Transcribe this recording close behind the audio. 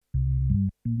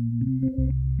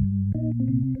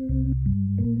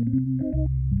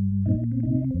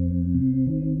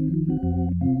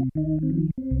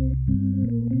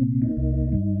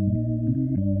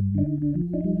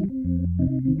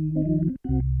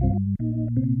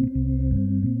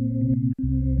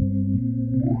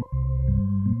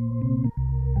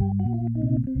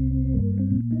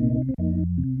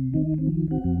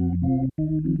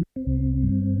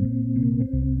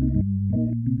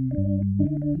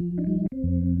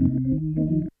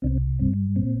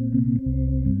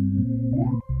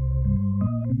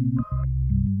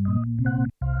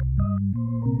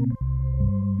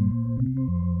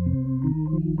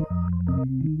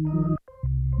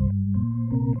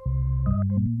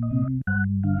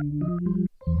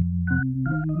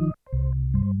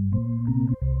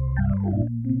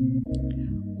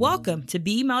Welcome to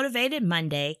Be Motivated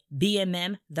Monday,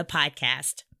 BMM, the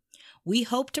podcast. We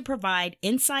hope to provide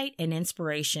insight and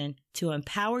inspiration to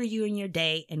empower you in your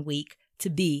day and week to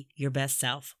be your best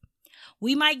self.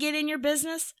 We might get in your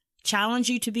business, challenge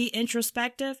you to be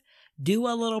introspective, do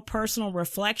a little personal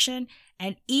reflection,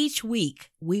 and each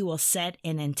week we will set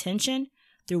an intention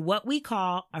through what we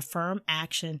call affirm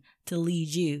action to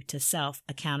lead you to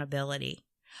self-accountability.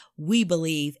 We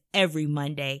believe every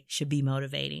Monday should be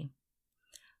motivating.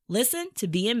 Listen to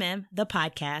BMM, the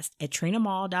podcast at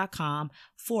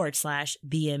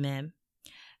trinamall.com/BMM.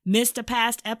 Missed a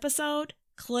past episode?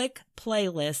 Click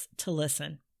playlist to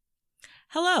listen.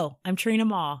 Hello, I'm Trina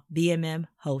Mall, BMM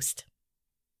host.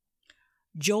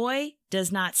 Joy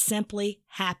does not simply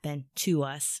happen to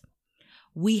us.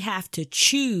 We have to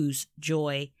choose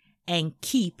joy and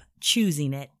keep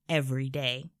choosing it every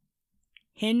day.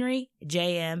 Henry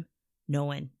J.M.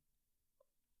 Nouwen.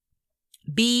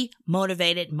 Be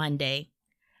Motivated Monday.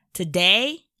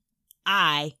 Today,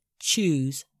 I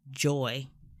choose joy.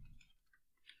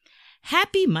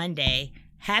 Happy Monday.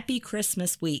 Happy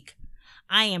Christmas week.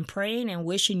 I am praying and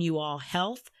wishing you all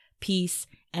health, peace,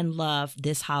 and love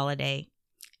this holiday.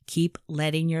 Keep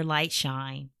letting your light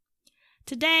shine.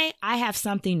 Today, I have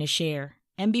something to share.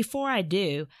 And before I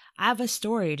do, I have a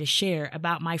story to share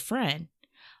about my friend.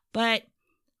 But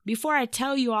before I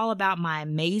tell you all about my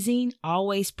amazing,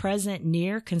 always present,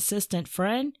 near, consistent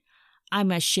friend, I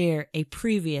must share a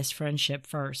previous friendship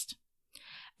first.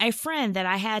 A friend that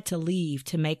I had to leave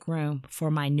to make room for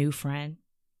my new friend.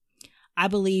 I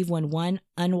believe when one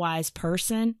unwise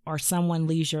person or someone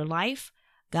leaves your life,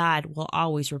 God will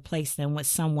always replace them with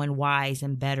someone wise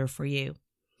and better for you.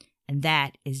 And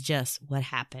that is just what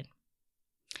happened.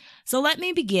 So let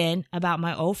me begin about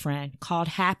my old friend called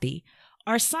Happy,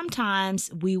 or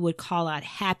sometimes we would call out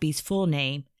Happy's full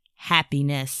name,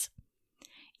 Happiness.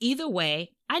 Either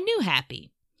way, I knew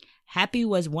Happy. Happy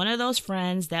was one of those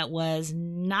friends that was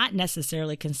not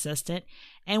necessarily consistent.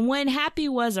 And when Happy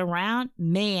was around,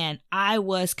 man, I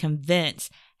was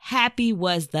convinced Happy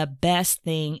was the best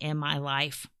thing in my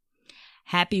life.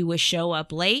 Happy would show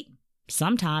up late,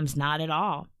 sometimes not at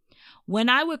all. When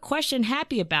I would question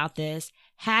Happy about this,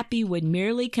 Happy would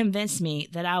merely convince me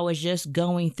that I was just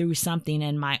going through something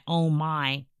in my own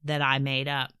mind that I made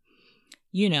up.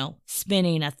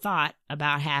 Spinning a thought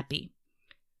about Happy.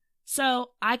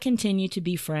 So I continued to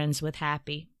be friends with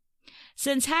Happy.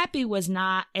 Since Happy was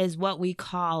not as what we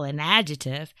call an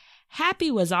adjective,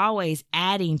 Happy was always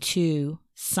adding to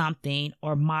something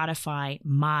or modifying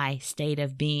my state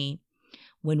of being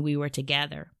when we were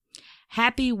together.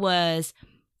 Happy was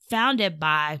founded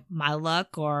by my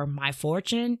luck or my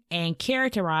fortune and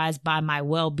characterized by my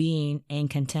well-being and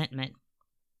contentment.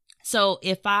 So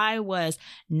if that was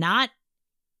not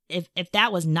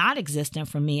existent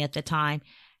for me at the time,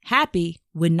 Happy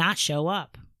would not show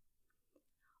up.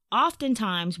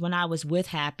 Oftentimes when I was with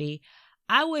Happy,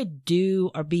 I would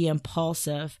do or be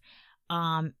impulsive,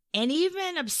 and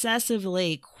even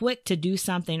obsessively quick to do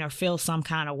something or feel some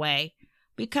kind of way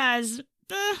because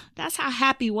that's how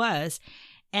Happy was.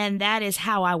 And that is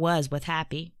how I was with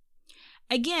Happy.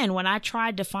 Again, when I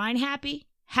tried to find Happy,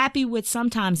 Happy would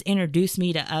sometimes introduce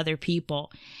me to other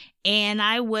people. And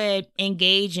I would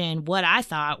engage in what I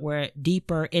thought were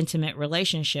deeper, intimate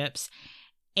relationships.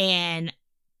 And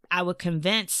I would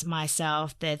convince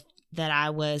myself that I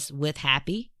was with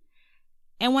Happy.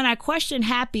 And when I questioned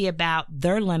Happy about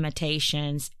their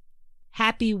limitations,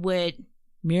 Happy would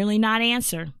merely not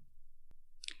answer.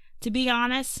 To be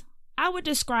honest, I would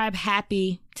describe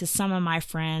Happy to some of my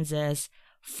friends as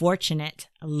fortunate,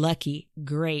 lucky,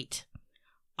 great,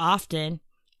 often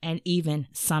and even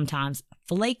sometimes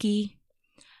flaky.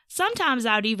 Sometimes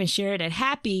I would even share that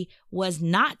Happy was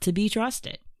not to be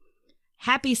trusted.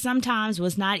 Happy sometimes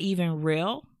was not even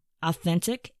real,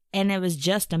 authentic, and it was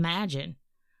just imagined.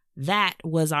 That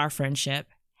was our friendship,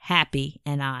 Happy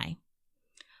and I.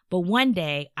 But one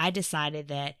day I decided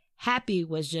that Happy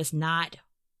was just not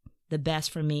the best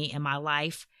for me in my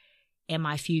life and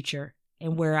my future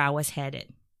and where I was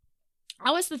headed.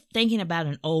 I was thinking about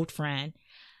an old friend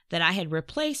that I had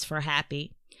replaced for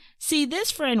Happy. See,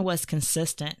 this friend was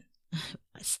consistent,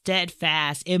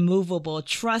 steadfast, immovable,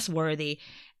 trustworthy,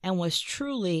 and was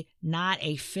truly not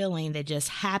a feeling that just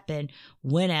happened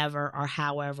whenever or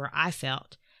however I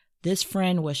felt. This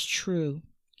friend was true,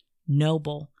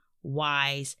 noble,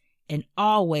 wise, and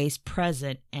always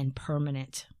present and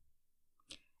permanent.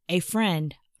 A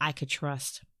friend I could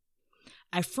trust.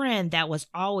 A friend that was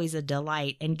always a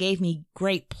delight and gave me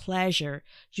great pleasure,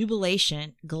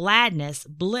 jubilation, gladness,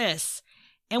 bliss.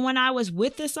 And when I was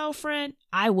with this old friend,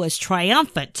 I was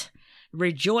triumphant,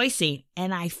 rejoicing,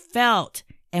 and I felt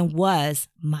and was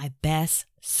my best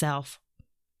self.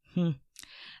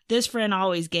 This friend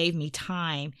always gave me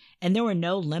time, and there were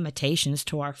no limitations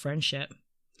to our friendship.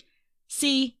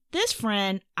 See, this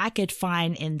friend I could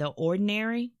find in the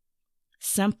ordinary,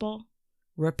 simple,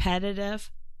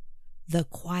 repetitive, the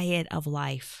quiet of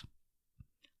life.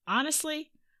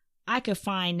 Honestly, I could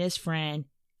find this friend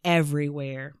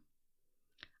everywhere.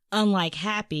 Unlike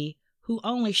Happy, who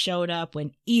only showed up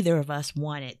when either of us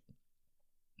wanted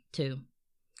to.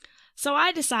 So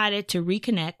I decided to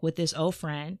reconnect with this old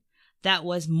friend that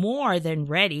was more than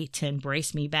ready to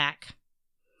embrace me back.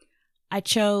 I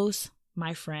chose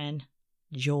my friend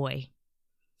Joy.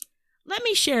 Let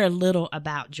me share a little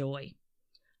about Joy.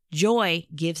 Joy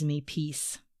gives me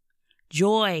peace.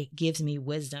 Joy gives me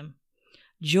wisdom.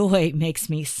 Joy makes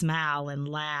me smile and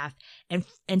laugh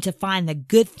and to find the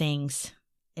good things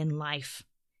in life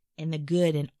and the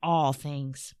good in all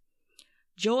things.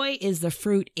 Joy is the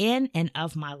fruit in and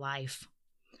of my life.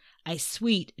 A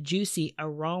sweet, juicy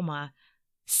aroma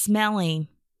smelling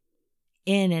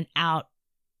in and out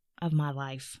of my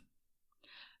life.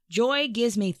 Joy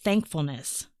gives me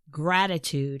thankfulness,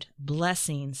 gratitude,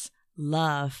 blessings,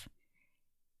 love,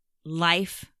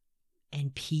 life,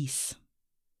 and peace.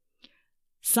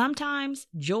 Sometimes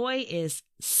joy is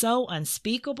so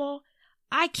unspeakable,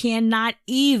 I cannot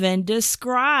even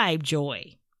describe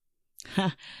joy.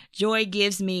 Joy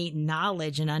gives me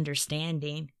knowledge and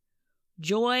understanding.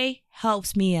 Joy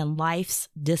helps me in life's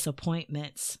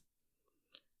disappointments.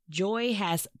 Joy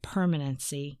has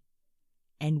permanency,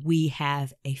 and we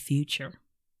have a future.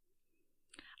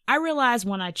 I realize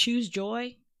when I choose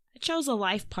joy, I chose a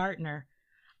life partner.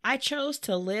 I chose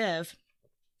to live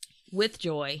with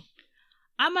joy.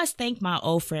 I must thank my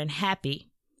old friend Happy,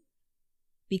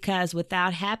 because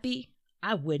without Happy,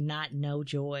 I would not know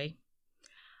joy.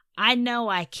 I know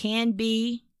I can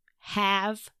be,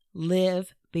 have,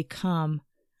 live, become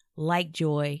like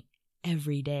joy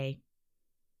every day.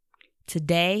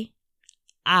 Today,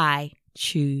 I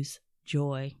choose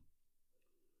joy.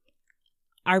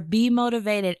 Our Be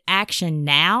Motivated action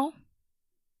now.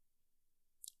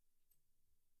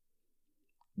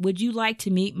 Would you like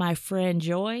to meet my friend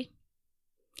Joy?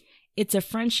 It's a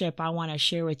friendship I want to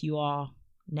share with you all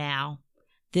now,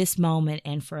 this moment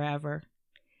and forever.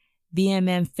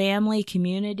 BMM family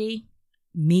community,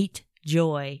 meet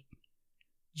Joy.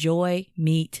 Joy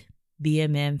meet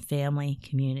BMM family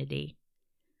community.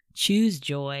 Choose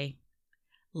joy.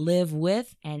 Live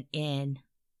with and in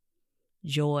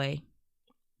joy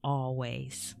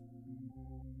always.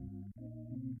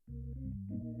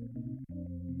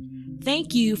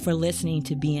 Thank you for listening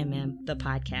to BMM, the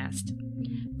podcast.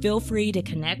 Feel free to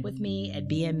connect with me at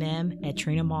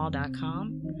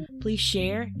bmm@trinamall.com. Please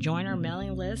share, join our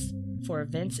mailing list for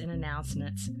events and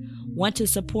announcements. Want to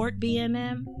support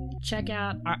BMM? Check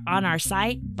out on our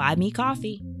site, Buy Me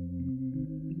Coffee.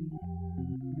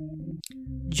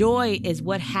 Joy is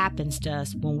what happens to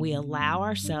us when we allow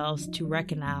ourselves to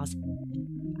recognize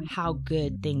how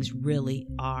good things really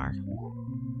are.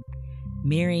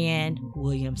 Marianne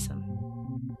Williamson.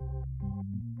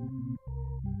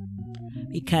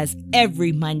 Because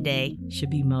every Monday should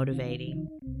be motivating.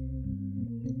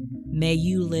 May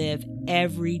you live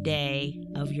every day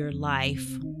of your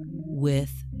life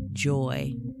with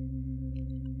joy.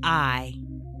 I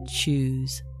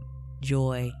choose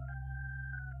joy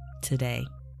today.